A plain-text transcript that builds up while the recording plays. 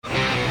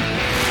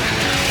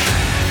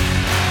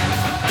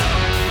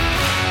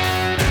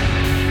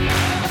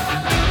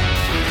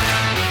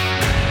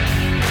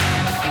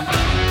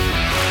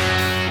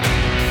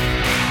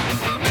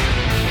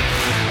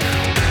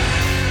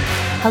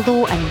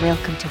Hello and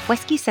welcome to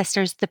Whisky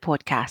Sisters, the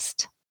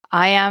podcast.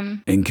 I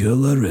am Inka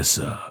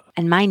Larissa.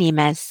 And my name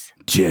is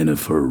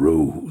Jennifer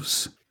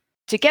Rose.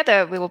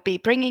 Together, we will be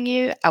bringing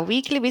you a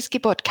weekly whiskey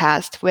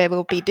podcast where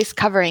we'll be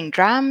discovering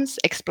drams,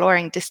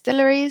 exploring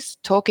distilleries,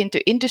 talking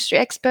to industry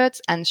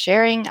experts, and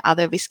sharing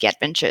other whiskey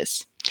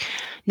adventures.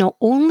 Not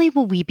only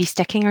will we be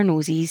sticking our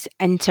noses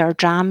into our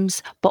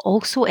drams, but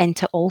also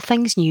into all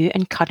things new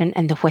and current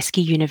in the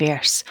whisky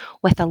universe,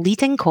 with a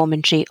leading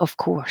commentary, of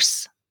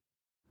course.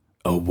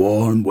 A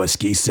warm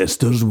Whisky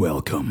Sisters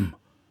welcome.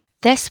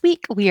 This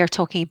week, we are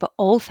talking about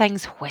all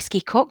things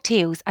whisky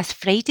cocktails, as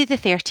Friday the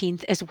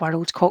 13th is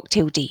World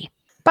Cocktail Day.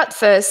 But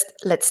first,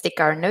 let's stick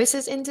our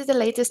noses into the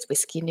latest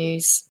whiskey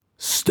news.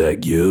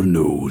 Stick your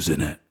nose in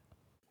it.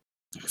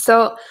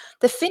 So,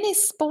 the Finnish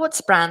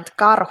sports brand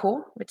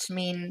Karhu, which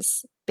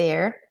means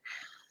bear,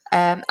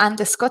 and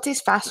the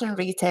Scottish fashion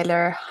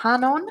retailer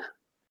Hanon.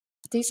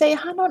 Do you say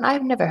Hanon?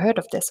 I've never heard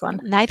of this one.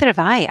 Neither have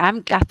I.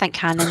 I think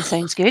Hanon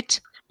sounds good.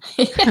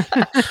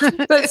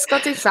 The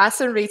Scottish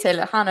fashion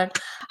retailer Hanon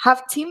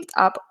have teamed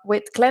up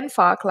with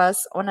Glencadam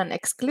on an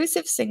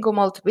exclusive single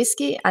malt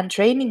whiskey and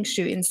training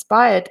shoe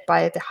inspired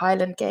by the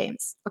Highland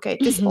Games. Okay,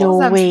 this all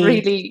sounds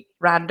really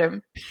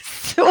random.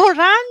 So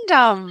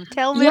random.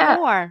 Tell me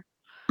more.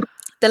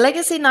 The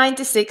Legacy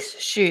 96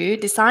 shoe,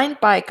 designed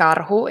by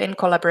Karhu in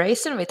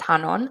collaboration with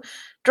Hanon,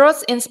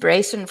 draws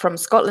inspiration from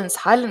Scotland's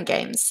Highland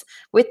Games,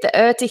 with the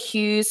earthy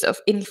hues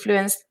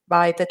influenced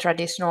by the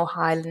traditional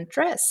Highland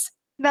dress.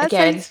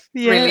 Again,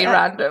 really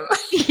random.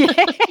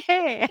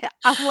 Yeah,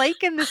 I'm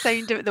liking the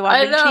sound of it though.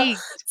 I'm intrigued.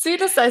 As soon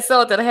as I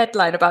saw the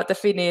headline about the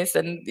Finnish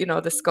and,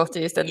 the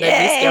Scottish and the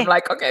whiskey, I'm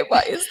like, okay,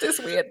 what is this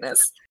weirdness?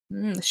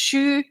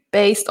 Shoe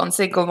based on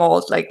single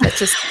malt. Let's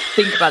just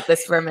think about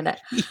this for a minute.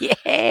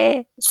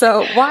 Yeah.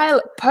 So while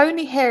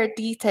pony hair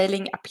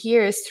detailing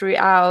appears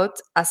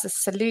throughout as a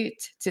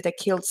salute to the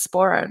killed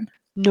sporran.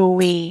 No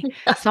way.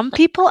 Some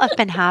people have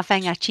been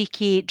having a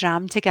cheeky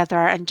dram together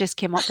and just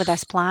came up with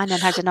this plan and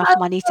had enough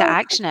money to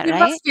action it,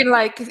 right? You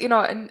must be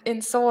in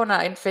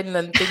sauna in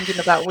Finland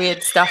thinking about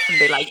weird stuff and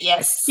be like,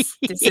 yes,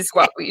 this is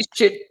what we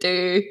should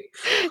do.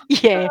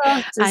 Yeah,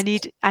 I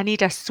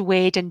need a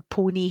suede and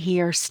pony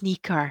hair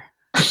sneaker.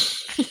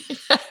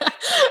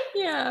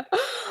 Yeah.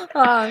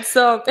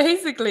 So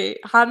basically,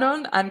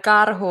 Hanon and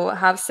Karhu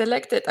have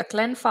selected a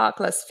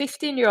Glenfarclas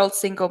 15-year-old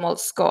single malt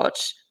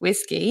Scotch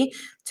whiskey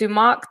to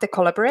mark the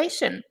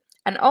collaboration.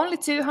 And only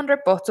 200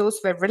 bottles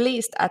were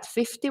released at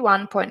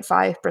 51.5%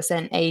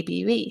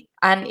 ABV.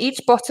 And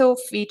each bottle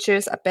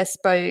features a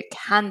bespoke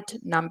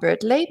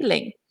hand-numbered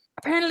labeling.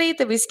 Apparently,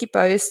 the whiskey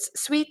boasts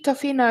sweet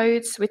toffee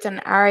notes with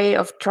an array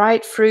of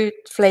dried fruit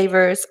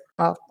flavors,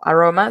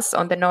 aromas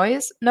on the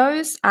nose,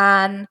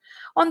 and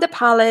on the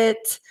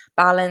palate,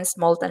 balanced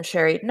malt and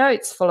sherried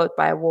notes, followed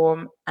by a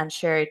warm and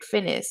sherried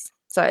finish.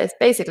 So it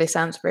basically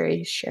sounds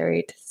very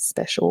sherried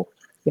special,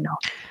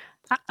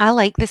 I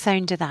like the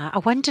sound of that. I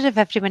wonder if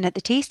everyone at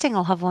the tasting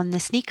will have on the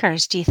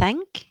sneakers, do you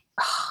think?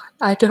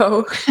 I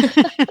know.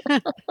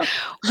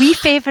 We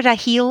favour a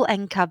heel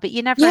Inka, but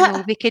you never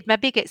know. We could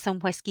maybe get some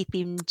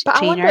whiskey-themed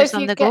trainers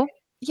on the go.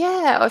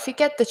 Yeah, or if you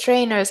get the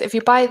trainers, if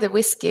you buy the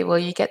whiskey, will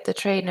you get the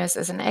trainers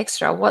as an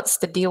extra? What's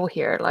the deal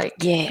here?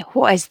 Yeah,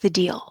 what is the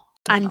deal?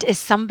 And is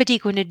somebody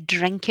going to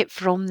drink it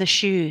from the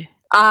shoe?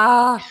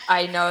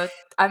 I know.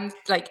 I'm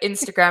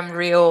Instagram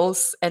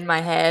reels in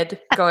my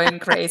head going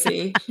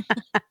crazy.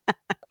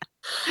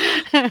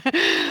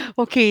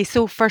 Okay,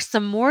 so for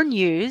some more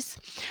news,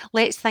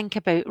 let's think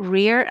about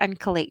rare and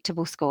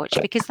collectible Scotch,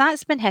 because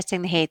that's been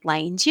hitting the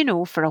headlines,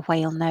 for a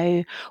while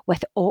now,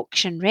 with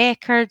auction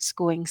records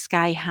going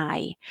sky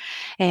high.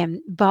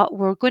 But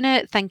we're going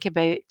to think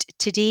about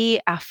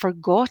today a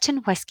forgotten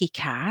whiskey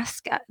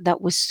cask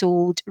that was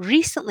sold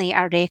recently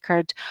at a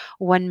record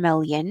 1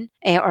 million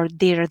or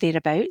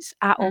thereabouts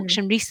at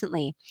auction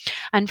recently.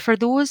 And for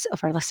those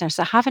of our listeners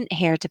that haven't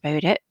heard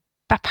about it,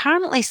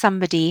 apparently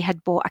somebody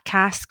had bought a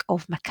cask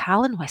of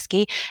Macallan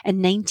whiskey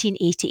in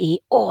 1988.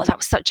 Oh, that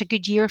was such a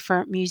good year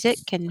for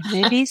music and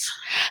movies.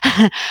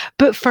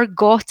 But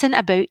forgotten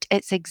about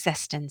its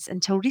existence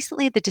until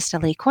recently the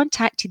distillery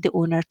contacted the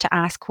owner to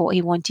ask what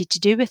he wanted to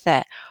do with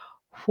it.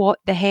 What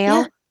the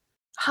hell? Yeah.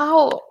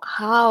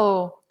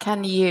 How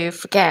can you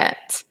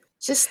forget?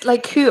 Just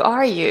who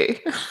are you?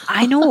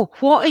 I know.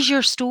 What is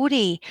your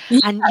story? Yeah.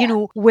 And,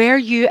 were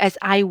you as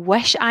I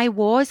wish I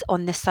was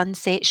on the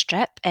Sunset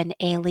Strip in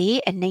LA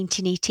in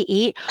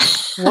 1988,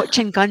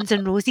 watching Guns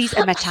N' Roses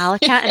and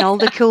Metallica and all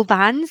the cool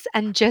bands,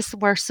 and just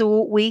were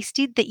so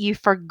wasted that you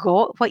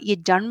forgot what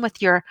you'd done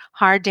with your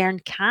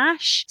hard-earned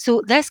cash?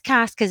 So this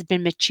cask has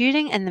been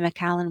maturing in the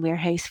Macallan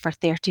warehouse for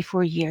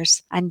 34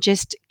 years, and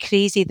just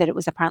crazy that it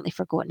was apparently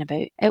forgotten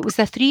about. It was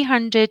a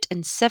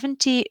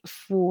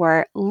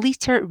 374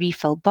 litre refill,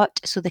 but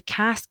so the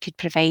cask could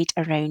provide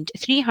around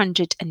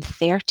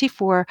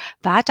 334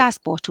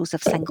 badass bottles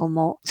of single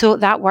malt. So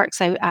that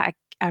works out at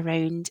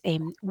around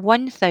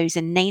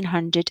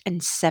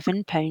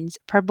 £1,907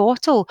 per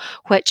bottle,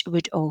 which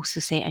would also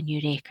set a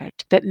new record.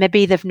 But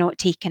maybe they've not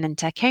taken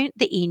into account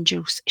the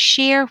Angels'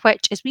 share,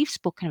 which, as we've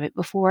spoken about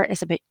before,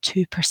 is about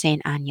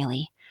 2%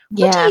 annually.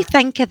 What do Yeah. you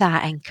think of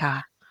that,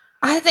 Inka?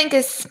 I think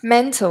it's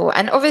mental.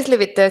 And obviously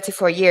with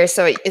 34 years,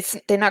 so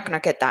they're not going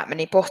to get that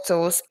many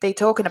bottles. They're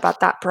talking about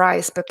that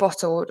price per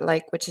bottle,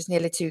 like, which is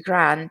nearly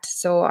 £2,000.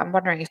 So I'm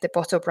wondering if the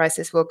bottle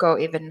prices will go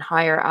even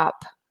higher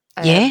up.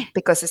 Yeah.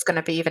 Because it's going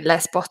to be even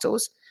less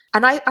bottles.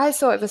 And I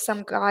saw it was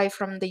some guy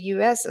from the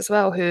US as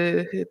well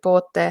who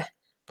bought the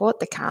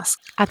cask.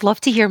 I'd love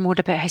to hear more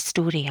about his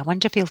story. I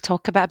wonder if he'll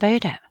talk a bit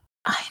about it.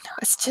 I know,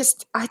 it's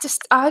just I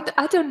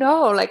don't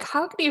know. Like,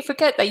 how can you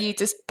forget that you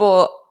just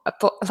bought a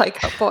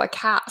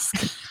cask,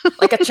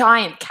 like a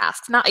giant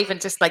cask, not even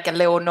just like a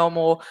little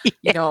normal,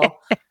 you know.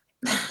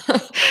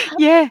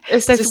 Yeah,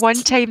 It's there's just one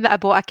time that I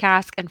bought a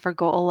cask and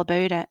forgot all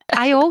about it.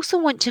 I also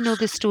want to know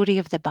the story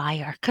of the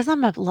buyer because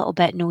I'm a little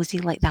bit nosy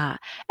like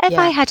that. If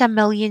I Yeah. had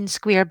 1,000,000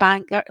 square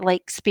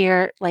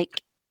spare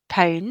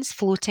pounds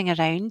floating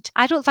around,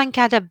 I don't think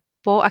I'd have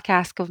bought a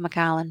cask of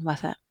Macallan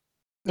with it.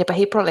 Yeah, but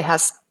he probably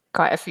has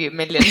quite a few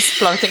millions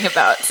floating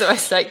about. So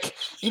it's like,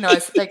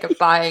 it's like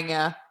buying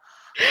a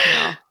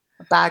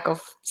bag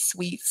of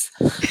sweets.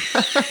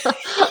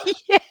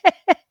 Yeah.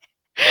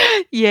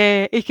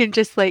 Yeah, he can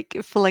just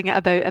fling it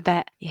about a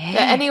bit. Yeah.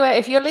 Yeah. Anyway,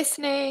 if you're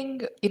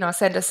listening,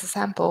 send us a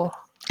sample.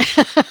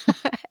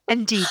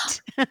 Indeed.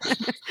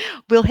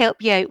 We'll help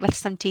you out with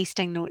some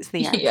tasting notes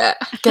there. Yeah,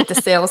 get the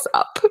sales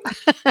up.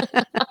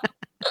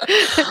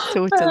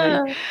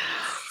 Totally.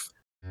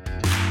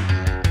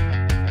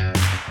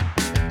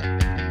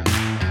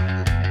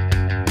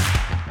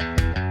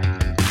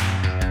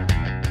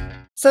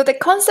 So the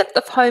concept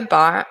of home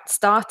bar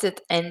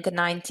started in the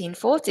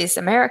 1940s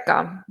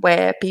America,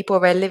 where people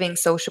were living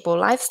sociable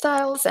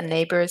lifestyles and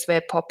neighbors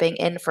were popping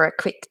in for a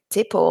quick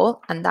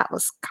tipple, and that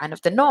was kind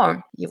of the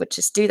norm. You would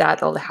just do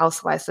that. All the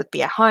housewives would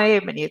be at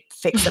home and you'd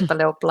fix up a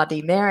little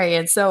Bloody Mary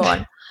and so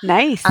on.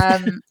 Nice.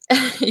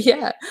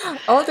 Yeah,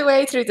 all the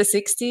way through the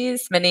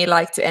 60s, many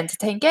liked to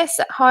entertain guests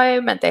at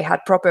home, and they had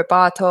proper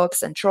bar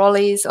tops and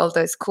trolleys, all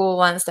those cool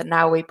ones that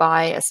now we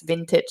buy as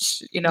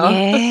vintage,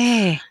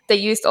 Yeah. They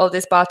used all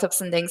these bar tops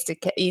and things to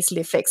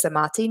easily fix a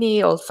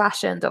martini, old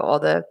fashioned, or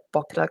other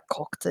popular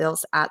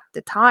cocktails at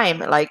the time,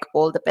 like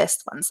all the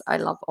best ones. I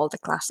love all the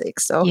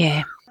classics. So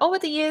Yeah. over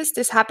the years,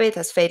 this habit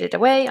has faded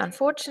away,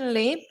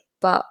 unfortunately.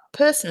 But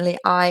personally,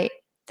 I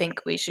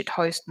think we should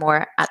host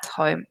more at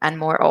home and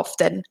more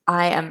often.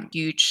 I am a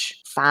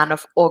huge fan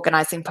of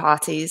organizing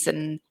parties,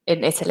 and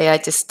in Italy, I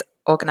just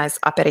organize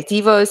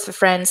aperitivos for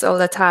friends all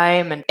the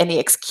time, and any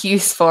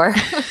excuse for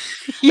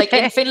like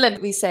in Finland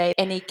we say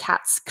any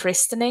cat's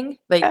christening,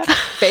 like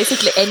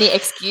basically any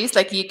excuse,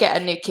 like you get a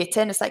new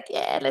kitten, it's like,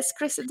 yeah, let's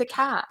christen the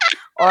cat.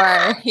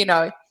 Or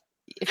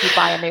if you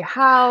buy a new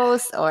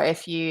house, or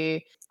if you,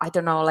 I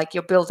don't know, like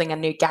you're building a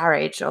new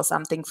garage or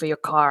something for your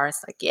car,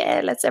 it's like, yeah,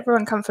 let's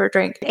everyone come for a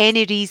drink.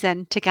 Any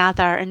reason to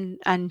gather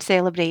and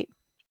celebrate.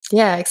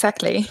 Yeah,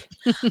 exactly.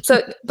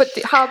 So, but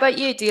how about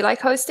you? Do you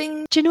like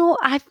hosting? Do you know,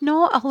 I've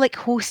not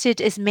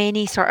hosted as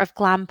many sort of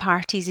glam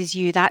parties as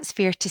you, that's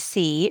fair to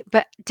say.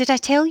 But did I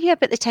tell you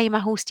about the time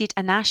I hosted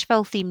a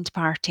Nashville themed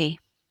party?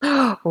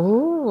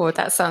 Oh,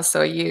 that sounds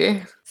so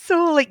you.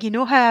 So,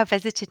 how I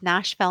visited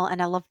Nashville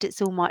and I loved it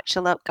so much.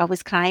 I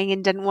was crying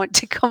and didn't want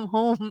to come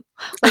home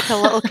like a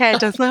little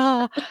kid. I was like,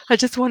 oh, I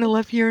just want to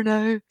live here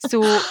now.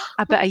 So,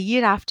 about a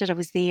year after I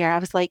was there, I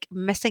was like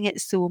missing it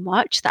so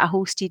much that I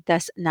hosted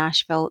this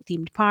Nashville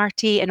themed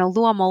party. And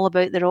although I'm all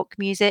about the rock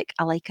music,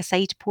 I like a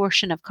side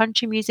portion of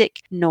country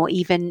music. No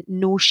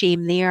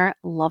shame there.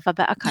 Love a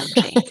bit of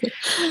country.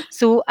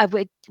 So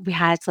we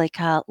had like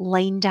a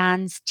line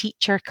dance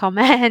teacher come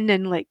in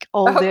and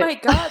Oh my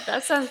God,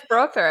 that sounds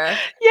proper.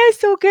 Yeah,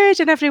 so good.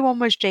 And everyone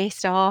was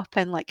dressed up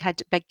and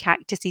had big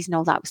cactuses and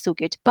all that. It was so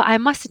good. But I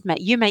must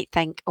admit, you might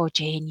think, oh,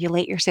 Jane, you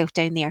let yourself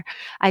down there.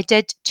 I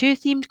did 2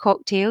 themed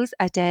cocktails.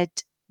 I did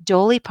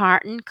Dolly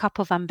Parton, Cup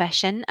of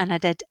Ambition, and I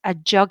did a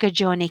jug of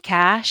Johnny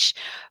Cash.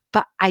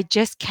 But I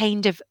just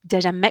kind of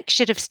did a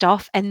mixture of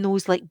stuff in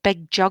those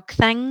big jug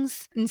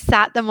things and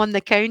sat them on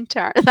the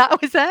counter. That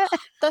was it.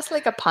 That's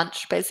like a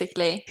punch,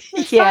 basically.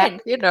 It's Yeah.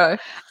 fine,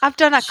 I've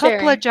done a couple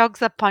sharing. of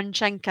jugs of punch,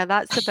 Inka.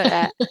 That's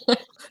about it.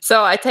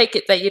 So I take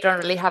it that you don't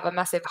really have a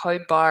massive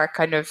home bar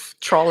kind of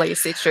trolley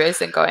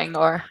situation going,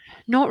 or?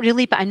 Not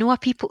really, but I know a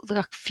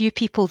few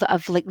people that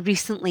have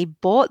recently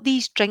bought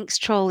these drinks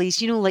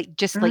trolleys, you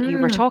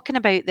were talking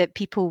about,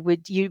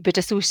 that you would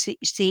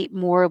associate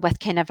more with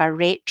kind of a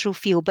retro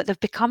feel, but they've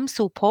become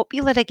so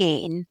popular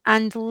again.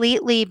 And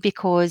lately,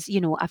 because,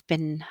 I've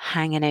been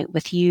hanging out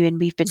with you and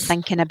we've been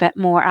thinking a bit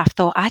more, I've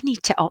thought I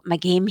need to up my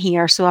game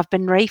here. So I've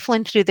been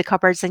rifling through the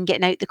cupboards and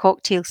getting out the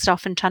cocktail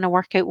stuff and trying to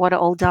work out what it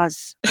all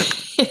does.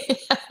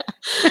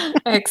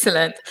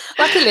 Excellent.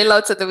 Luckily,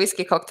 lots of the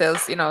whiskey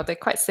cocktails, they're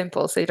quite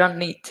simple, so you don't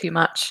need too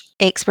much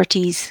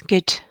expertise.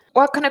 Good.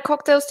 What kind of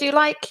cocktails do you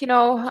like?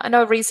 I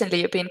know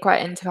recently you've been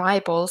quite into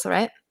highballs,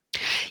 right?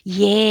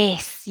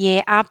 Yes.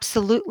 Yeah,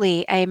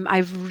 absolutely.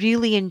 I've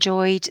really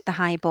enjoyed the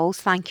highballs.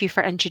 Thank you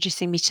for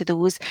introducing me to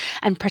those,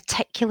 and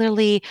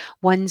particularly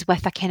ones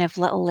with a kind of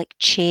little like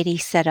cherry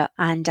syrup.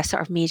 And I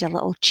sort of made a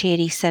little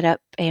cherry syrup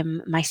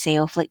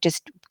myself, like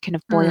just kind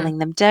of Mm. boiling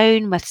them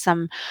down with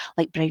some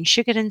like brown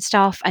sugar and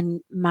stuff,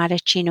 and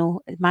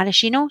maraschino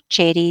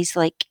cherries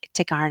like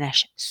to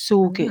garnish.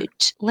 So Mm.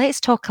 good.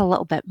 Let's talk a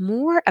little bit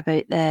more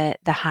about the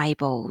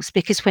highballs,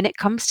 because when it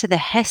comes to the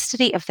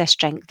history of this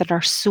drink, there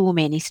are so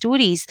many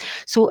stories.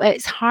 So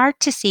it's hard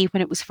to say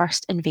when it was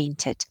first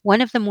invented.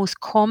 One of the most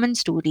common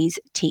stories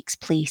takes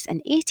place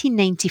in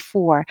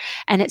 1894,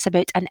 and it's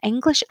about an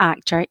English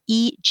actor,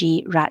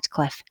 E.J.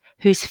 Ratcliffe,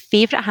 whose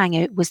favourite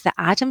hangout was the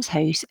Adams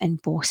House in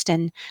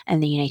Boston in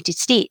the United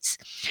States.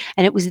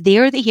 And it was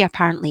there that he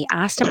apparently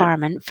asked a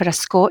barman for a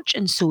scotch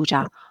and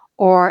soda,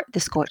 or the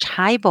Scotch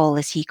highball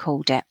as he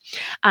called it.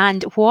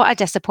 And what a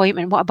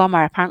disappointment, what a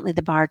bummer. Apparently,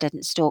 the bar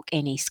didn't stock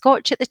any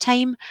scotch at the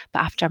time,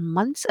 but after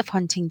months of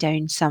hunting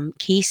down some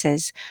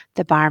cases,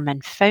 the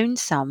barman found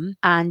some,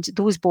 and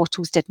those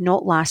bottles did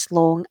not last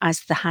long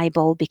as the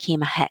highball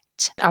became a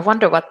hit. I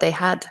wonder what they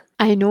had.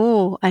 I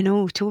know,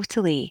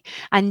 totally.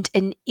 And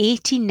in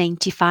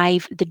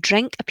 1895, the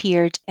drink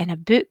appeared in a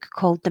book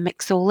called The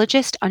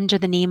Mixologist under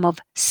the name of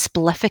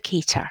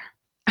Splifficator.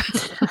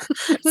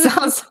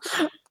 Sounds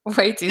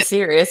way too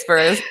serious for,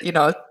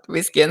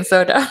 whiskey and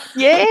soda.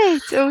 Yeah,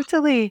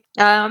 totally.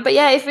 But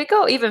yeah, if we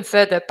go even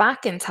further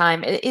back in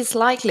time, it is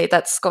likely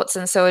that Scotch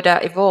and soda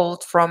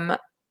evolved from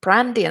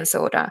brandy and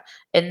soda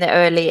in the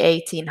early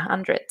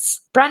 1800s.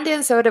 Brandy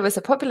and soda was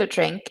a popular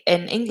drink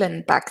in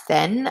England back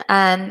then,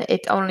 and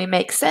it only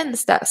makes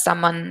sense that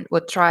someone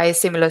would try a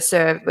similar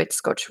serve with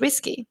Scotch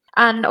whiskey.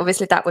 And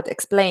obviously, that would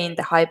explain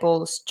the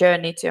highball's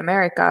journey to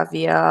America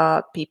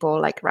via people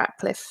like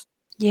Radcliffe.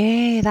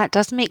 Yeah, that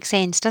does make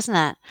sense, doesn't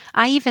it?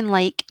 I even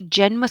like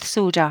gin with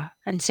soda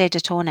instead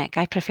of tonic.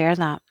 I prefer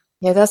that.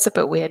 Yeah, that's a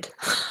bit weird.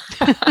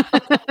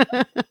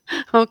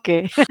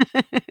 Okay.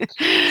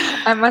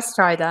 I must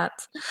try that.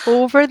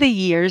 Over the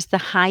years, the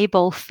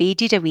highball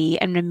faded away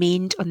and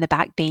remained on the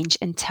backbench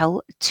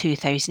until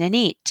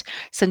 2008.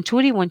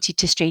 Suntory wanted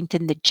to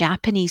strengthen the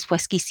Japanese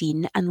whisky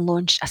scene and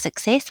launched a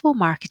successful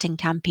marketing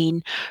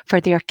campaign for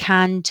their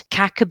canned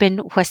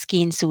Kakubin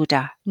whisky and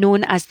soda,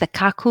 known as the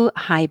Kaku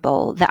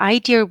Highball. The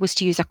idea was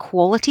to use a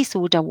quality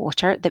soda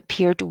water that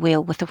paired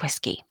well with the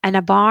whisky. In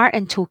a bar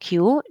in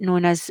Tokyo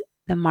known as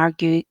the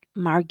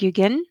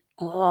Marugin,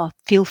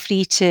 feel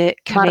free to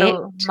correct.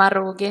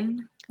 Marugin,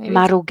 maybe.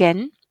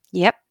 Marugin,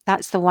 yep,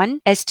 that's the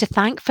one, is to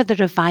thank for the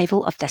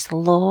revival of this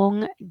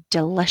long,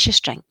 delicious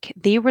drink.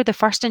 They were the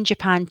first in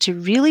Japan to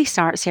really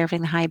start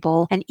serving the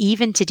highball, and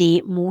even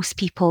today, most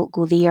people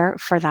go there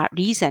for that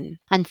reason.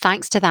 And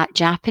thanks to that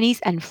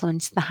Japanese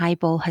influence, the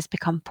highball has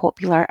become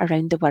popular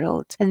around the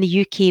world. In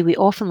the UK, we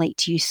often like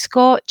to use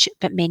Scotch,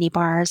 but many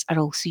bars are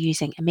also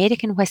using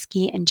American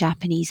whiskey and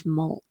Japanese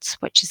malt,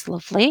 which is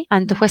lovely.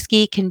 And the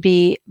whiskey can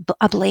be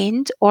a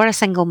blend or a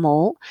single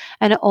malt,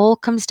 and it all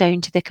comes down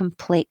to the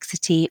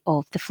complexity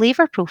of the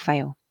flavour profile.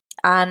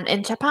 And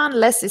in Japan,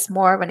 less is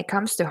more when it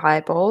comes to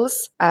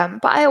highballs.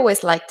 But I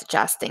always like to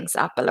jazz things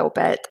up a little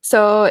bit.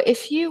 So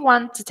if you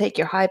want to take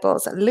your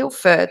highballs a little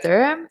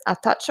further, a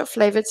touch of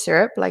flavored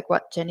syrup, like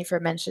what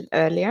Jennifer mentioned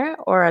earlier,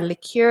 or a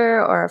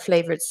liqueur or a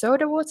flavored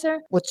soda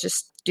water would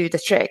just do the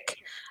trick.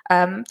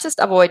 Just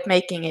avoid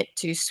making it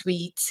too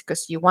sweet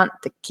because you want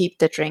to keep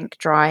the drink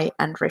dry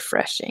and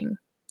refreshing,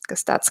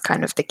 because that's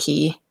kind of the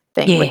key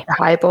thing with the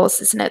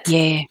highballs, isn't it?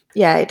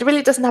 Yeah. It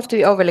really doesn't have to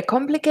be overly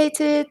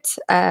complicated.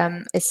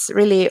 It's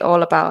really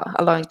all about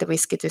allowing the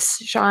whiskey to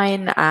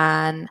shine,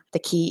 and the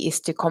key is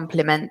to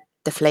complement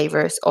the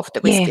flavors of the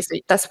whiskey. Yeah. So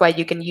that's why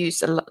you can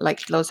use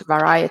loads of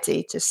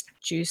variety. Just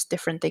choose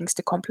different things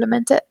to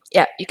complement it.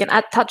 Yeah, you can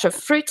add touch of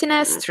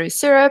fruitiness through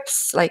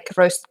syrups like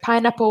roasted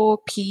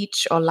pineapple,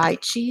 peach, or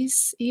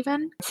lychees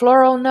even.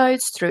 Floral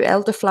notes through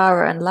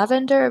elderflower and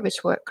lavender,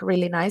 which work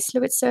really nicely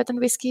with certain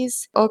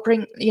whiskies. Or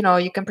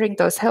you can bring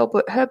those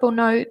herbal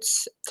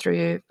notes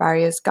through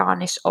various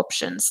garnish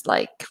options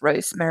like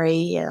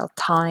rosemary,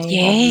 thyme, or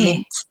Yeah.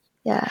 mint.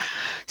 Yeah.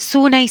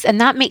 So nice.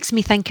 And that makes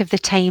me think of the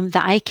time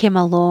that I came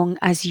along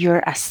as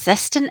your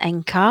assistant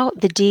Inka,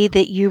 the day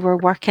that you were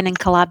working in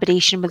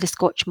collaboration with the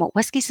Scotch Malt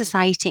Whisky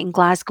Society in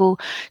Glasgow,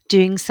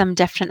 doing some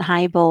different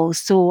highballs.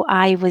 So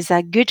I was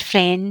a good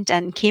friend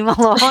and came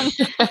along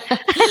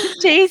and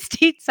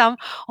tasted some.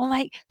 Oh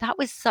my, that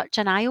was such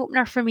an eye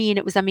opener for me. And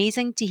it was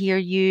amazing to hear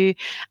you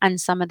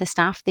and some of the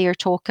staff there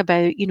talk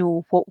about,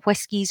 what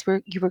whiskies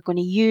you were going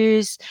to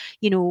use,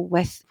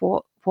 with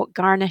what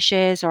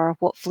garnishes or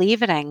what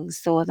flavorings.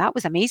 So that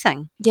was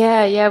amazing.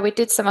 Yeah, we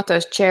did some of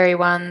those cherry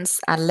ones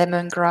and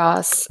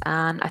lemongrass,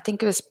 and I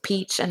think it was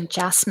peach and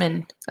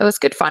jasmine. It was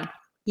good fun.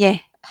 Yeah,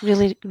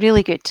 really,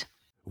 really good.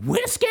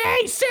 Whiskey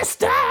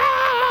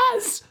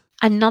Sisters!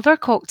 Another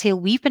cocktail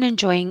we've been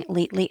enjoying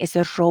lately is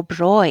the Rob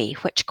Roy,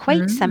 which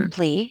quite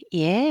simply,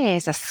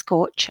 is a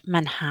Scotch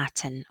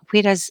Manhattan.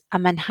 Whereas a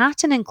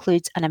Manhattan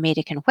includes an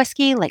American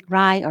whiskey like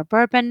rye or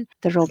bourbon,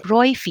 the Rob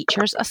Roy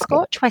features a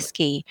Scotch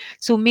whiskey.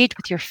 So made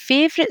with your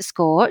favourite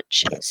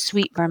Scotch,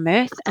 sweet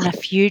vermouth, and a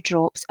few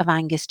drops of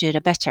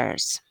Angostura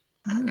bitters.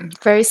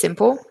 Very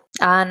simple.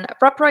 And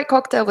Rob Roy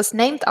cocktail was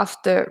named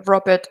after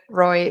Robert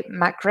Roy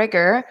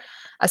MacGregor,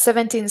 a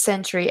 17th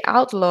century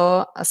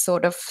outlaw, a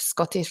sort of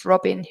Scottish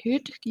Robin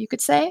Hood, you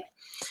could say,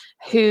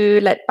 who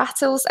led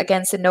battles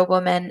against the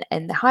noblemen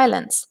in the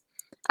Highlands.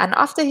 And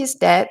after his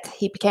death,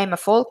 he became a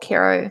folk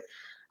hero.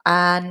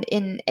 And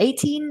in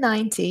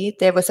 1890,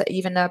 there was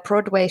even a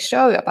Broadway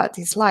show about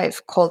his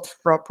life called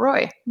Rob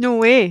Roy. No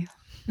way.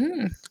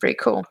 Pretty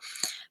cool.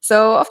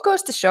 So, of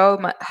course, the show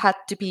had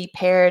to be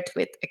paired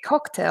with a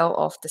cocktail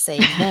of the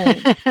same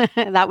name.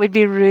 That would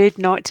be rude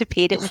not to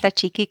pair it with a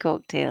cheeky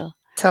cocktail.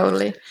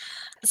 Totally.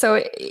 So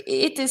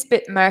it is a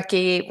bit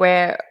murky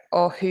where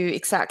or who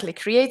exactly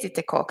created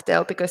the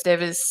cocktail because there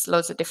was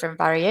loads of different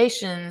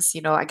variations,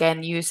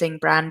 again, using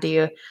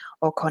brandy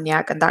or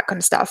cognac and that kind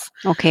of stuff.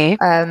 Okay.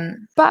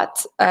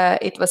 But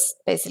it was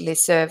basically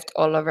served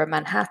all over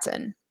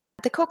Manhattan.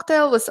 The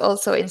cocktail was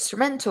also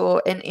instrumental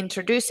in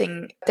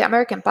introducing the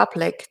American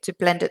public to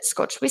blended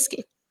Scotch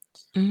whiskey.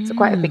 So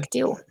quite a big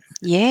deal.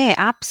 Yeah,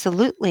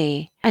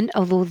 absolutely. And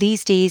although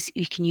these days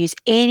you can use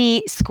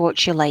any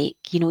Scotch you like,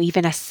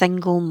 even a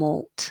single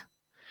malt.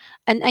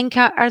 And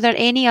Inka, are there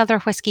any other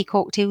whiskey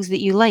cocktails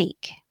that you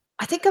like?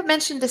 I think I've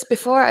mentioned this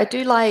before. I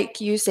do like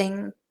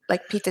using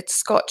like peated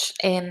Scotch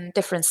in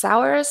different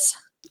sours.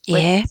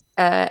 Yeah.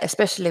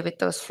 Especially with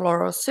those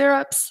floral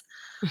syrups.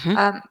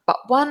 But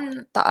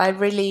one that I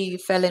really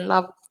fell in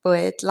love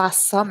with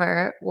last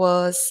summer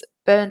was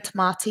burnt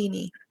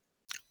martini.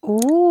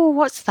 Oh,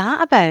 what's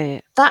that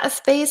about? That is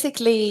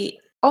basically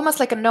almost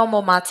like a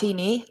normal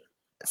martini,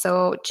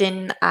 so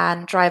gin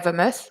and dry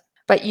vermouth.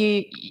 But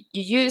you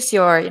use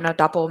your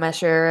double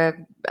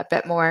measure, a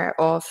bit more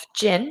of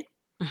gin,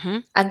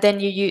 and then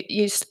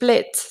you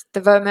split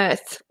the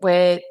vermouth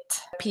with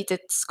peated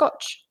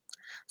Scotch.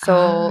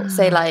 So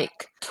say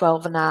like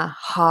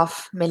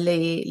 12.5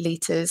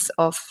 milliliters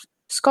of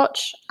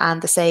Scotch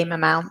and the same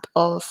amount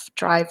of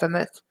dry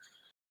vermouth.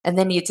 And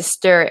then you just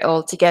stir it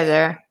all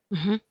together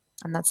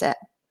and that's it.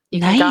 You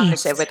can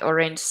garnish it with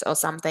orange or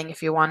something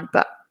if you want,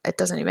 but it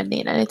doesn't even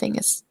need anything.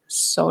 It's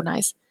so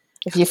nice.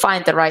 If you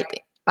find the right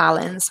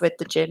balance with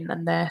the gin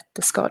and the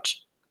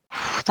Scotch.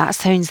 That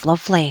sounds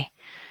lovely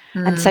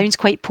and sounds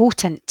quite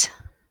potent.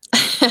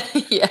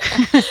 Yeah,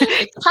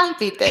 it can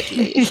be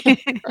deadly.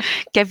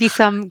 give you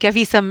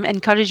some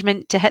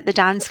encouragement to hit the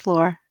dance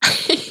floor.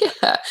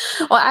 Yeah.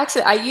 Well,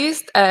 actually, I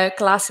used a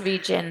Glass V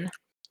gin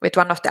with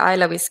one of the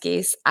Isla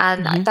whiskies,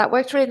 and that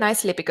worked really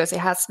nicely because it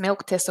has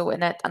milk thistle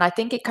in it, and I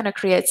think it kind of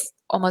creates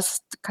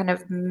almost kind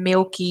of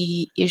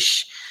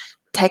milky-ish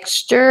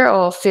texture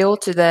or feel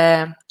to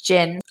the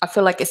gin. I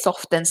feel like it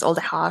softens all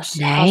the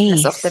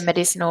harshness of the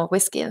medicinal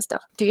whiskey and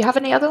stuff. Do you have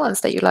any other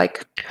ones that you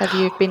like? Have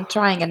you been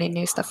trying any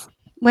new stuff?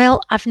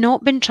 Well, I've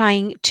not been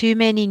trying too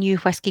many new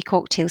whiskey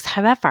cocktails.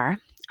 However,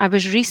 I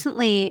was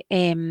recently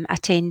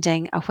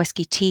attending a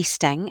whiskey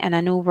tasting, and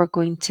I know we're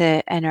going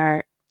to, in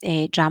our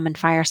Dram and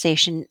Fire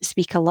session,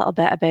 speak a little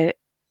bit about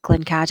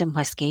Glencadam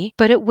whiskey.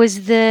 But it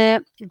was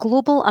the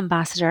global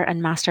ambassador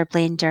and master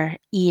blender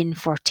Ian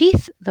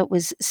Forteith that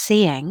was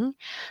saying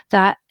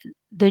that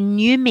the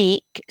new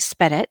make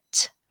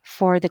spirit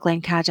for the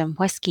Glencadam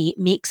whiskey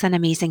makes an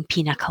amazing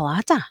pina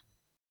colada.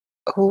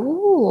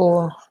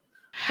 Oh.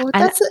 Well,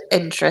 that's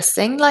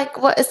interesting. Like,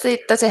 what is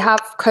it? Does it have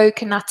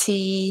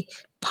coconutty,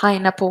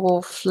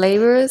 pineapple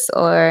flavors,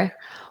 or?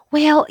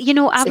 Well,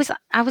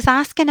 I was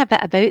asking a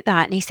bit about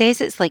that, and he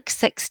says it's like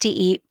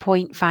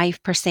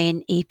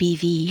 68.5%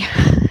 ABV.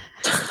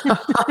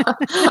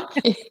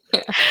 Yeah.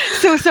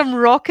 So some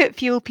rocket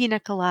fuel pina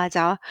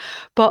colada,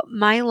 but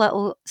my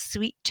little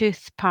sweet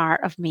tooth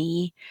part of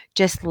me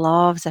just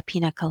loves a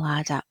pina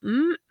colada.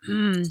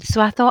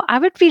 So I thought I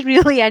would be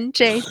really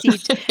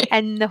interested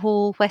in the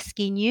whole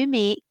whiskey new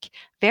make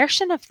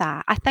version of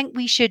that. I think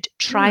we should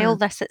trial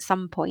this at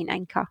some point,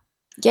 Inka.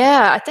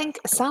 Yeah, I think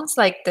it sounds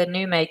like the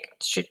new make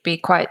should be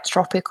quite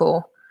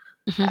tropical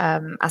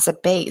as a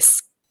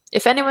base.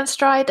 If anyone's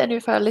tried, any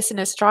of our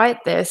listeners tried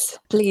this,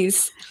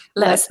 please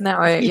let us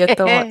know your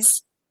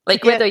thoughts.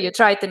 Like whether you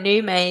tried the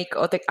new make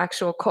or the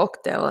actual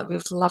cocktail, we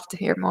would love to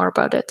hear more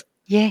about it.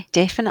 Yeah,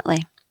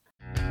 definitely.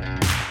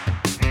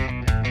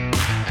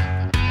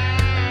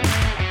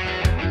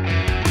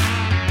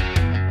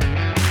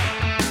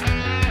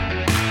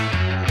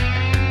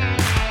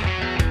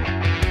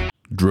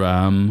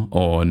 Dram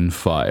on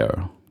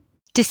Fire.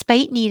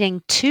 Despite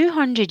nearing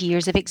 200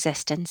 years of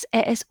existence,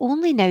 it is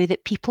only now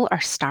that people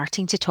are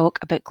starting to talk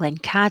about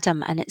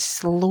Glencadam, and it's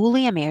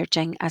slowly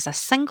emerging as a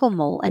single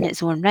malt in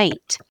its own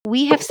right.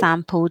 We have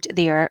sampled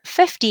their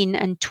 15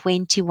 and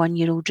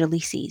 21-year-old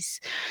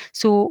releases.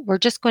 So we're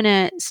just going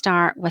to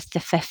start with the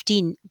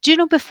 15. Do you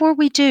know, before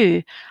we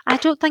do, I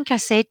don't think I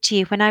said to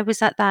you when I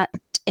was at that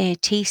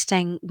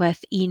tasting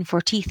with Ian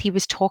Forteeth, he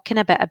was talking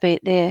a bit about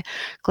the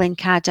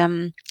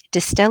Glencadam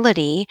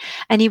distillery,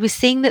 and he was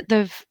saying that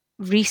they've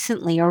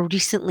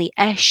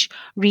recently-ish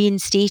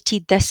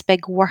reinstated this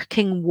big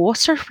working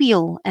water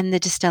wheel in the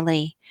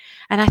distillery.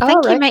 And I Oh,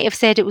 think he right. might have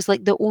said it was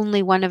like the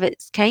only one of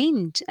its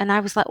kind. And I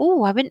was like,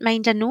 oh, I wouldn't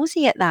mind a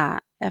nosy at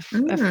that if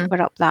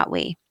we're up that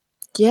way.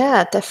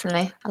 Yeah,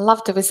 definitely. I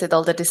love to visit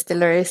all the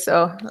distilleries,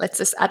 so let's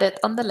just add it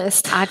on the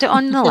list. Add it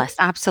on the list,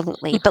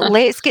 absolutely. But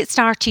let's get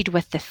started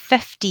with the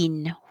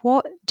 15.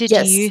 What did you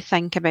Yes.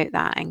 think about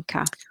that,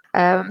 Inka?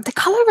 The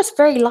color was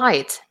very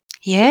light.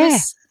 It Yeah.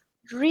 was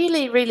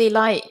really, really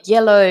light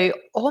yellow,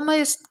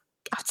 almost,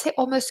 I'd say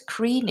almost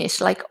greenish,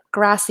 like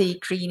grassy,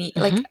 greeny,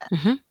 like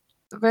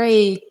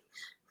very,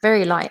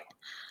 very light.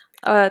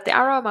 The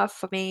aroma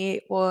for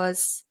me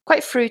was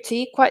quite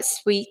fruity, quite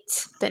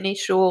sweet, the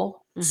initial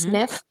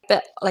sniff,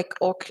 but like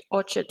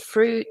orchard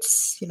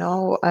fruits,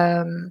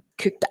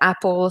 cooked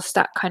apples,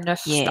 that kind of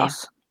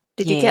stuff.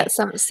 Did you get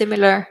some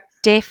similar?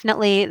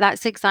 Definitely,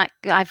 that's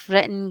exactly. I've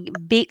written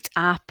baked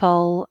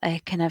apple,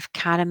 kind of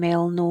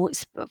caramel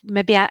notes,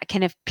 maybe a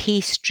kind of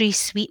pastry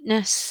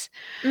sweetness.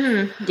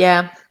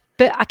 Yeah.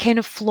 But a kind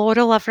of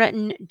floral. I've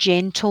written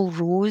gentle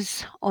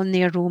rose on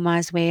the aroma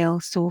as well.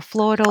 So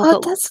floral.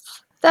 Oh, But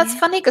that's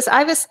funny because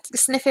I was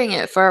sniffing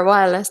it for a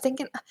while. I was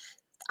thinking,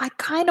 I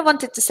kind of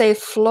wanted to say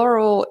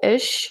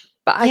floral-ish,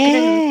 but I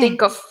couldn't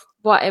think of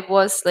what it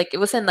was. Like, it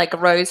wasn't like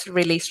rose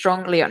really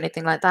strongly or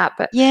anything like that,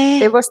 but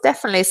there was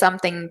definitely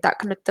something, that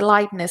kind of the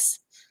lightness.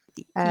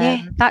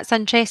 That's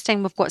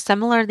interesting. We've got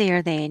similar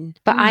there then.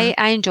 But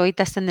I enjoyed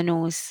this in the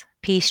nose.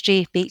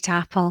 Pastry, baked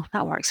apple,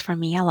 that works for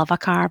me. I love a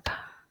carb.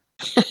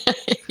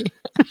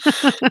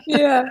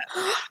 Yeah.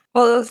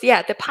 Well,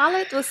 yeah, the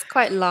palette was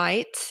quite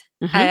light.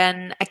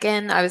 And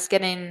again, I was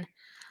getting,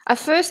 at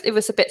first it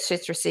was a bit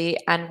citrusy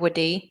and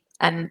woody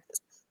and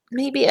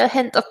maybe a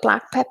hint of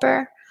black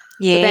pepper.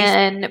 But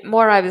then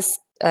more I was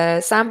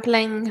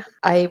sampling,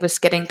 I was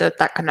getting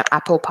that kind of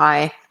apple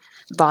pie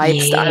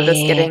vibes that I was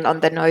getting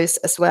on the nose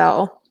as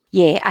well.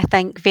 Yeah, I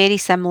think very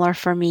similar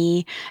for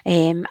me.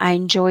 I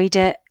enjoyed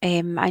it.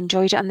 I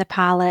enjoyed it on the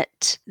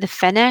palate. The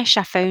finish,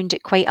 I found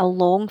it quite a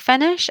long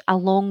finish, a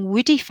long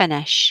woody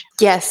finish.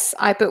 Yes,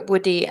 I put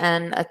woody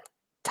and a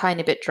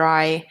tiny bit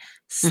dry.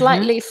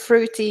 Slightly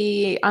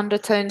fruity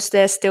undertones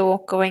there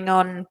still going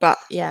on, but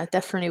yeah,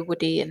 definitely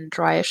woody and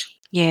dryish.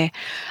 Yeah,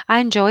 I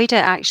enjoyed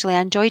it actually.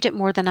 I enjoyed it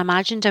more than I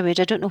imagined I would.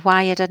 I don't know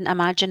why I didn't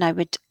imagine I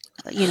would,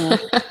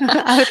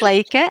 I would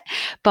like it.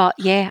 But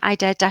yeah, I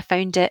did. I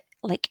found it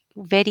like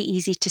very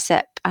easy to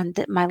sip, and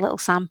that my little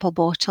sample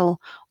bottle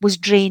was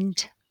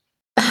drained.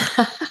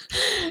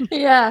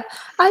 Yeah,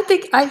 I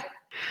think I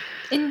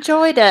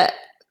enjoyed it,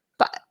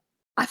 but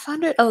I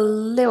found it a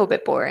little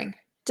bit boring.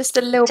 Just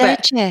a little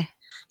bit. Did you?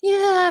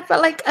 Yeah,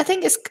 but like I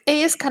think it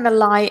is kind of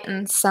light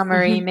and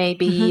summery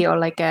maybe, or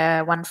like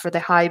a one for the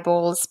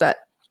highballs, but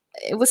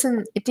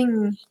it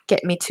didn't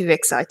get me too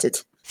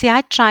excited. See,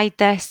 I tried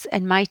this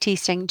in my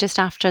tasting just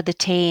after the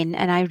 10,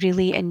 and I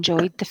really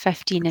enjoyed the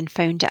 15 and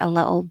found it a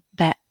little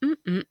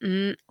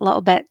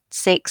bit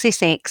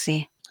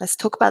sexy. Let's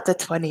talk about the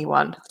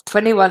 21.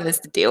 21 is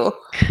the deal.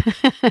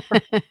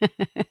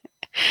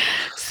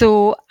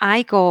 So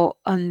I got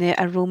on the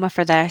aroma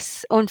for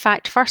this. Oh, in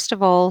fact, first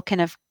of all,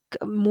 kind of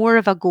more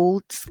of a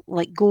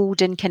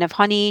golden kind of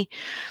honey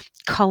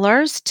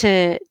colours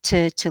to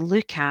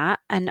look at,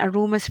 and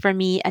aromas for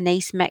me a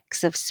nice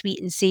mix of sweet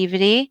and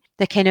savoury,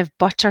 the kind of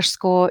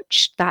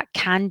butterscotch, that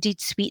candied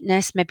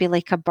sweetness, maybe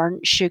like a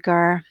burnt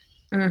sugar.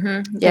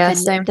 Yeah,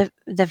 same.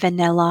 The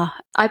vanilla.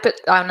 I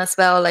put down as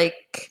well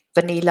like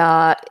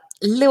vanilla,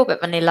 a little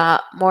bit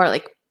vanilla, more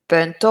like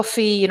burnt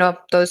toffee,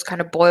 those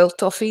kind of boiled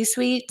toffee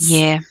sweets.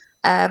 Yeah.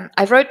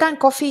 I wrote down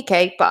coffee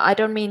cake, but I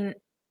don't mean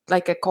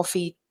like a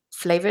coffee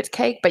flavored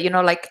cake, but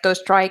like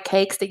those dry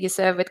cakes that you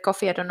serve with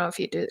coffee. I don't know if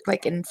you do,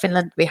 like in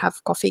Finland we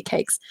have coffee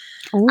cakes.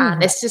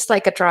 And it's just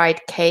like a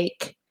dried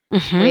cake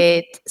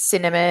with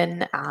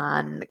cinnamon,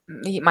 and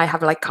you might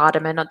have like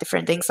cardamom or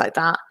different things like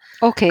that.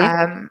 Okay.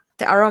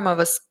 The aroma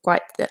was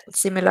quite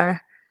similar.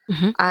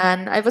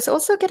 And I was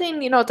also getting,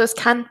 those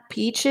canned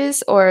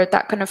peaches or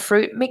that kind of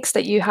fruit mix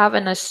that you have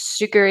in a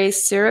sugary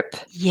syrup.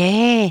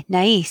 Yeah,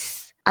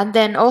 nice. And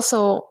then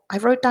also I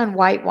wrote down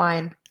white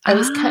wine. I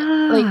was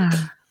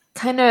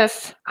kind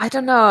of, I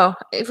don't know,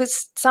 it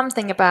was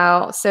something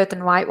about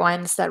certain white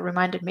wines that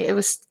reminded me. It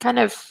was kind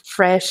of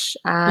fresh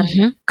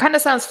and kind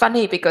of sounds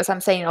funny because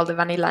I'm saying all the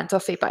vanilla and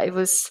toffee, but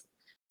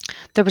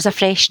there was a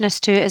freshness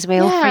to it as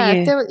well for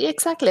you.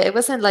 Exactly. It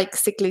wasn't like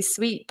sickly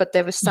sweet, but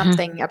there was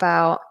something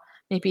about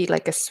maybe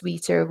like a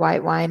sweeter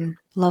white wine.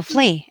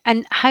 Lovely.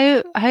 And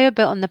how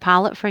about on the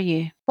palate for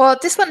you? Well,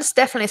 this one is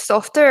definitely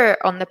softer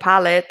on the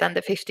palate than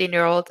the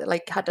 15-year-old.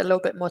 Like had a little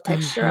bit more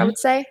texture, I would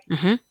say.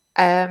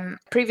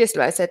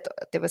 Previously, I said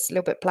there was a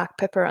little bit black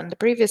pepper on the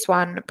previous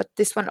one, but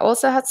this one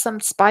also had some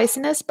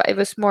spiciness, but it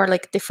was more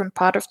like a different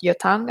part of your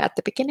tongue at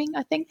the beginning,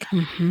 I think.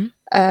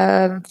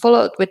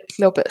 Followed with a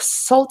little bit of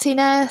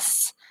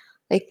saltiness,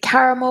 like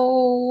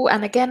caramel,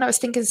 and again I was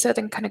thinking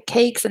certain kind of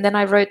cakes, and then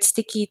I wrote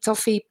sticky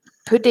toffee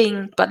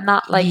pudding, but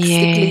not like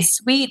stickly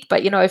sweet.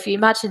 But, if you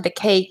imagine the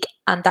cake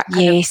and that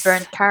kind of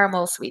burnt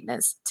caramel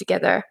sweetness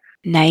together.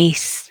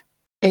 Nice.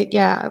 It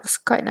was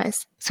quite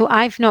nice. So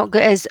I've not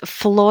got as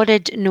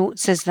florid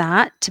notes as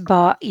that,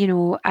 but,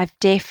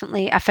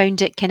 I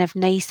found it kind of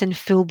nice and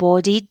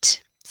full-bodied,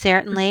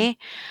 certainly,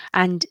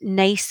 and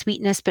nice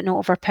sweetness, but not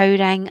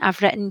overpowering.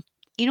 I've written,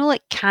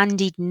 like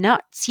candied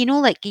nuts,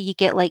 like you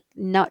get like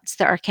nuts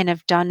that are kind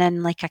of done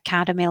in like a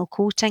caramel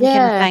coating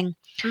kind of thing.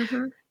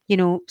 Mm-hmm.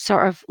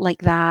 Sort of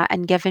like that,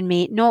 and giving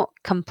me not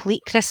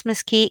complete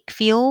Christmas cake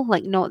feel,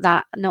 like not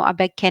a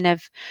big kind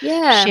of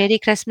sherry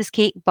Christmas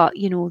cake, but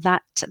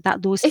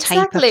those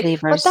type of flavors.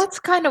 But that's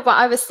kind of what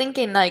I was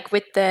thinking, like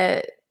with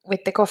the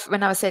coffee,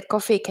 when I said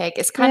coffee cake,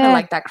 it's kind of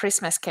like that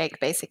Christmas cake,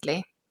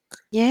 basically.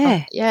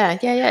 Yeah.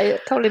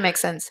 It totally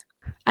makes sense.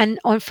 And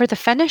for the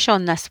finish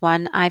on this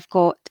one, I've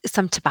got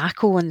some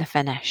tobacco on the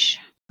finish.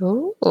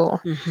 Oh.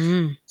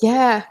 Mm-hmm.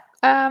 Yeah.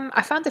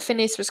 I found the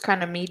finish was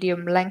kind of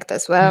medium length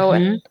as well.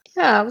 And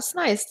it was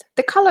nice.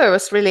 The color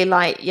was really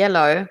light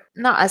yellow,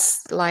 not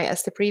as light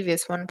as the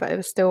previous one, but it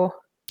was still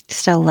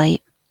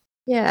light.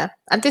 Yeah.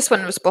 And this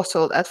one was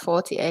bottled at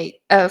 46%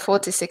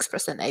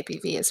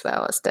 ABV as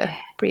well as the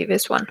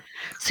previous one.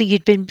 So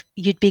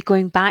you'd be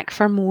going back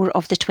for more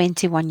of the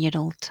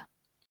 21-year-old.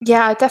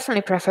 Yeah, I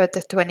definitely prefer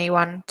the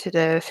 21 to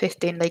the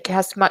 15. Like, it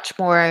has much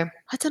more,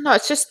 I don't know,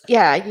 it's just,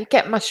 you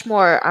get much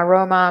more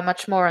aroma,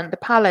 much more on the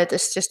palate.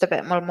 It's just a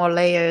bit more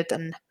layered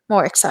and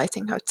more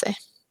exciting, I would say.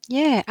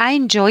 Yeah, I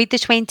enjoyed the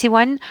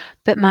 21,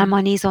 but my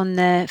money's on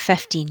the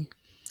 15.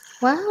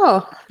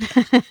 Wow.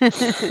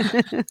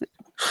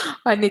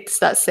 I need to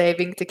start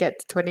saving to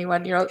get the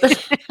 21-year-old.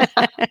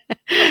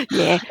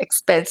 Yeah.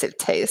 Expensive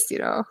taste,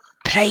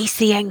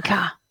 Pricey,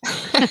 Inka.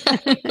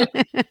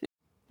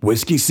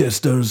 Whisky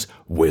Sisters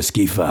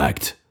Whisky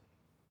Fact.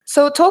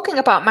 So talking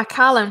about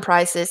Macallan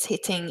prices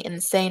hitting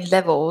insane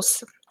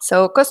levels.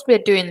 So because we're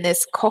doing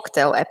this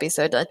cocktail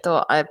episode, I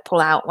thought I'd pull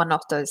out one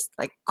of those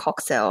like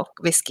cocktail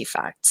whiskey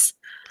facts.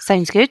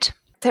 Sounds good.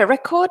 The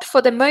record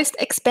for the most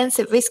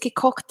expensive whiskey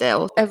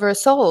cocktail ever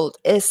sold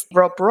is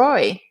Rob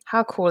Roy.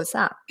 How cool is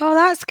that? Oh,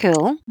 that's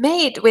cool.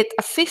 Made with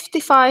a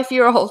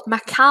 55-year-old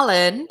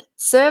Macallan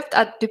served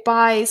at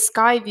Dubai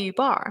Skyview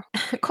Bar,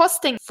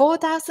 costing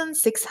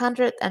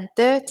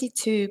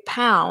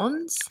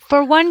 £4,632.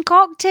 For one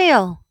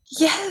cocktail?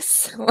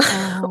 Yes.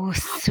 Oh,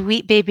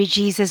 sweet baby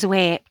Jesus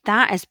wept.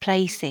 That is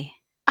pricey.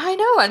 I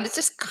know, and it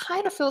just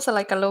kind of feels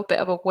like a little bit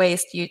of a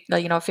waste,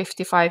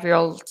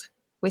 55-year-old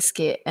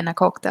whiskey in a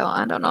cocktail.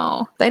 I don't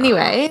know. But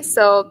anyway,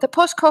 so the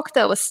posh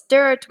cocktail was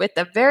stirred with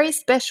a very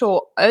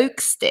special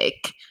oak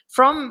stick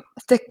from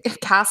the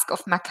cask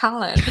of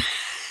Macallan.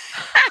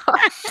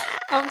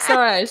 I'm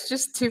sorry, it's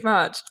just too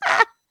much.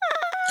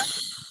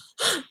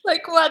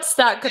 Like, what's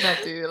that gonna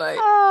do? Like,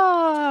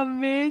 oh,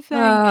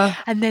 amazing!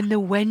 And then the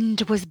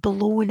wind was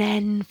blown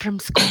in from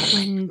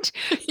Scotland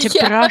to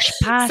brush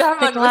past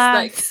someone the glass.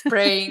 Was like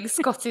spraying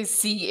Scottish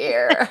sea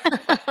air.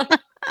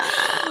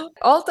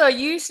 Although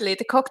usually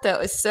the cocktail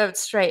is served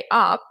straight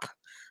up,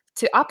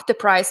 to up the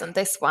price on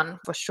this one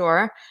for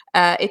sure,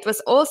 it was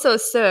also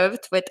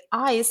served with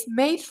ice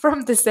made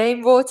from the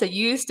same water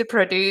used to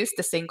produce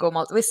the single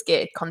malt whiskey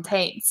it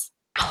contains.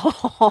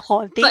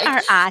 Oh, they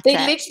are at they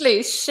it.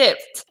 literally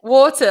shipped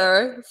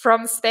water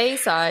from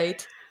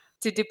Speyside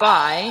to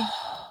Dubai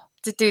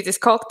to do this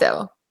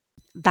cocktail.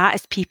 That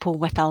is people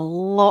with a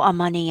lot of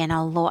money and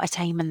a lot of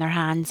time in their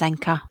hands,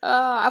 Inka.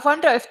 I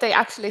wonder if they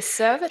actually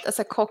serve it as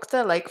a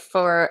cocktail, like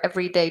for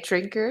everyday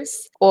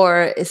drinkers,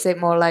 or is it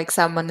more like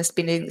someone has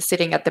been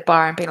sitting at the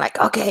bar and being like,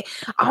 "Okay,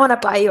 I want to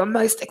buy your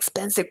most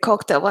expensive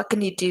cocktail. What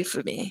can you do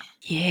for me?"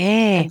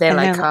 Yeah, and they're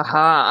like,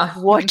 "Haha,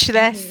 watch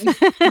this,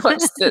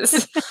 watch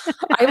this."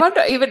 I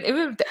wonder, even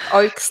the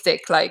oak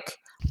stick, like.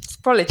 It's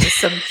probably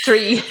just some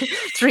tree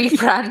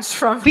branch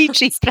from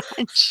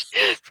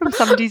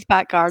somebody's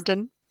back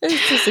garden.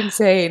 It's just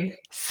insane.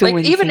 So like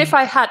insane. Even if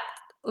I had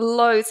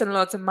loads and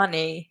loads of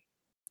money,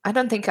 I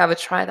don't think I would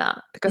try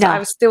that because I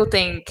would still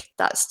think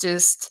that's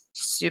just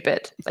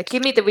stupid. Like,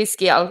 give me the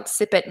whiskey, I'll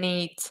sip it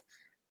neat.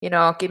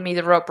 Give me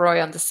the Rob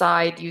Roy on the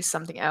side, use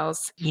something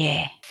else.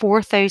 Yeah.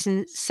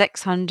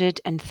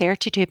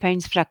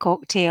 £4,632 for a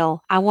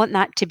cocktail. I want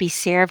that to be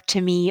served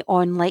to me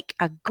on like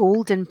a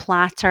golden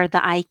platter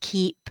that I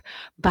keep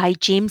by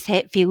James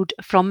Hetfield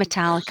from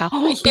Metallica.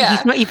 Oh, but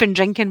he's not even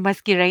drinking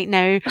whiskey right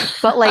now.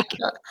 But like,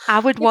 I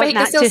would want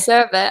that to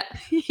serve it.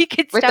 You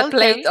could with still a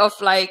plate of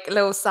like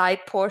little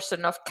side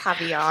portion of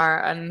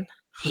caviar and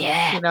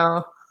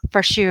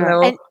for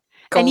sure.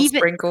 And even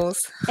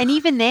sprinkles. And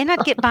even then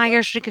I'd get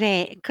buyer's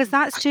regret because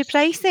that's too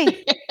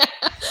pricey.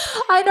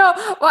 I know.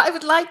 Well, I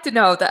would like to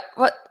know that.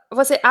 What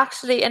was it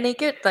actually any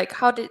good? Like,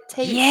 how did it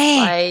taste?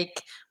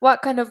 Like,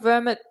 what kind of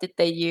vermouth did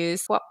they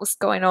use? What was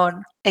going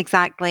on?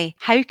 Exactly.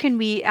 How can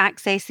we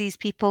access these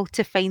people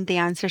to find the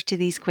answers to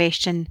these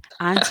questions?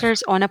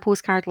 Answers on a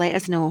postcard, let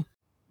us know.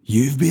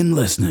 You've been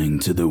listening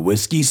to the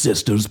Whisky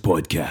Sisters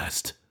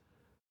podcast.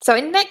 So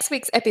in next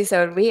week's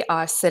episode, we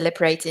are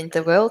celebrating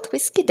the World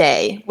Whiskey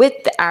Day with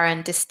the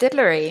Arran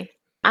Distillery.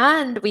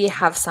 And we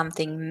have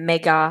something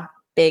mega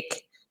big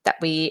that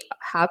we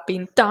have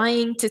been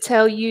dying to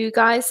tell you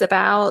guys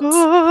about.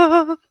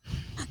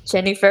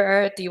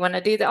 Jennifer, do you want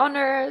to do the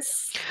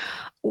honors?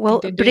 Well,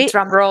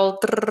 Drum roll.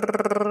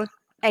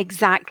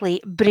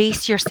 exactly.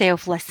 Brace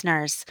yourself,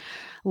 listeners.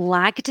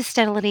 Lag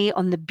Distillery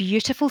on the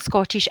beautiful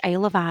Scottish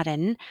Isle of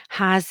Arran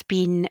has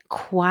been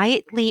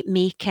quietly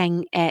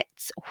making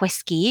its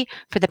whisky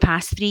for the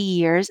past 3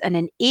 years, and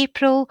in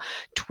April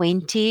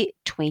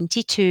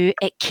 2022,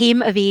 it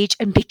came of age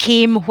and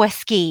became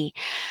whisky.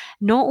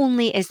 Not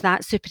only is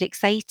that super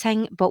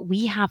exciting, but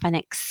we have an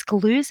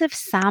exclusive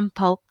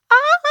sample.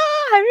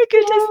 How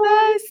good is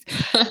this?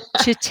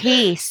 To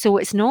taste. So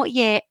it's not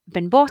yet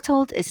been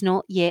bottled, it's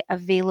not yet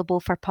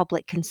available for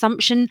public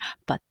consumption,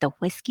 but the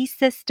Whisky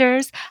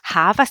Sisters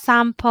have a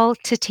sample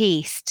to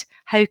taste.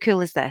 How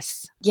cool is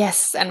this?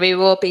 Yes, and we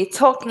will be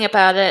talking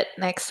about it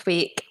next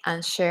week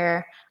and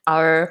share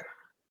our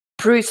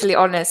brutally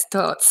honest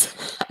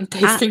thoughts and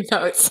tasting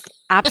notes.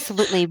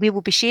 Absolutely. We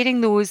will be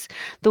sharing those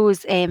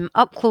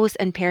up close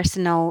and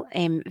personal,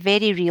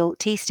 very real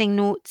tasting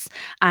notes,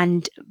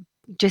 and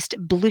just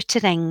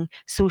blutering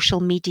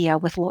social media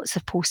with lots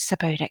of posts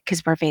about it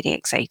because we're very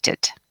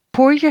excited.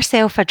 Pour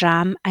yourself a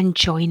dram and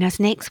join us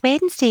next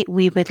Wednesday.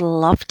 We would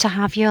love to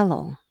have you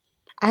along.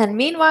 And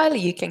meanwhile,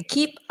 you can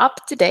keep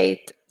up to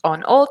date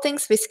on all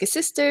things Whisky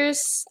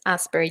Sisters,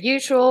 as per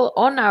usual,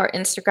 on our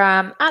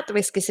Instagram at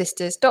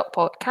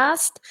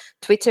whiskysisters.podcast,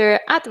 Twitter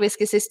at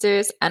Whisky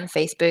Sisters, and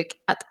Facebook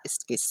at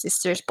Whisky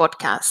Sisters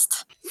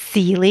Podcast. See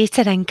you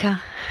later,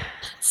 Inka.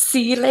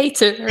 See you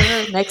later.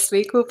 Next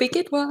week will be a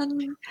good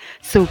one.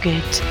 So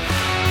good.